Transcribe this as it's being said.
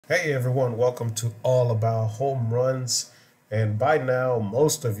Hey everyone, welcome to All About Home Runs. And by now,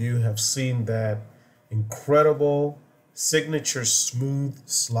 most of you have seen that incredible signature smooth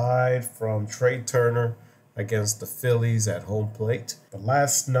slide from Trea Turner against the Phillies at home plate. But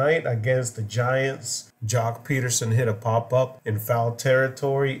last night against the Giants, Jock Peterson hit a pop-up in foul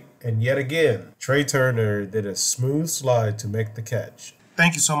territory. And yet again, Trea Turner did a smooth slide to make the catch.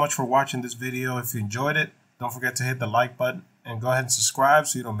 Thank you so much for watching this video. If you enjoyed it, don't forget to hit the like button and go ahead and subscribe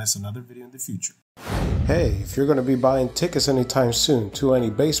so you don't miss another video in the future. Hey, if you're going to be buying tickets anytime soon to any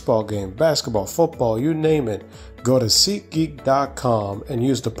baseball game, basketball, football, you name it, go to SeatGeek.com and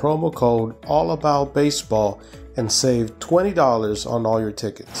use the promo code AllAboutBaseball and save $20 on all your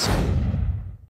tickets.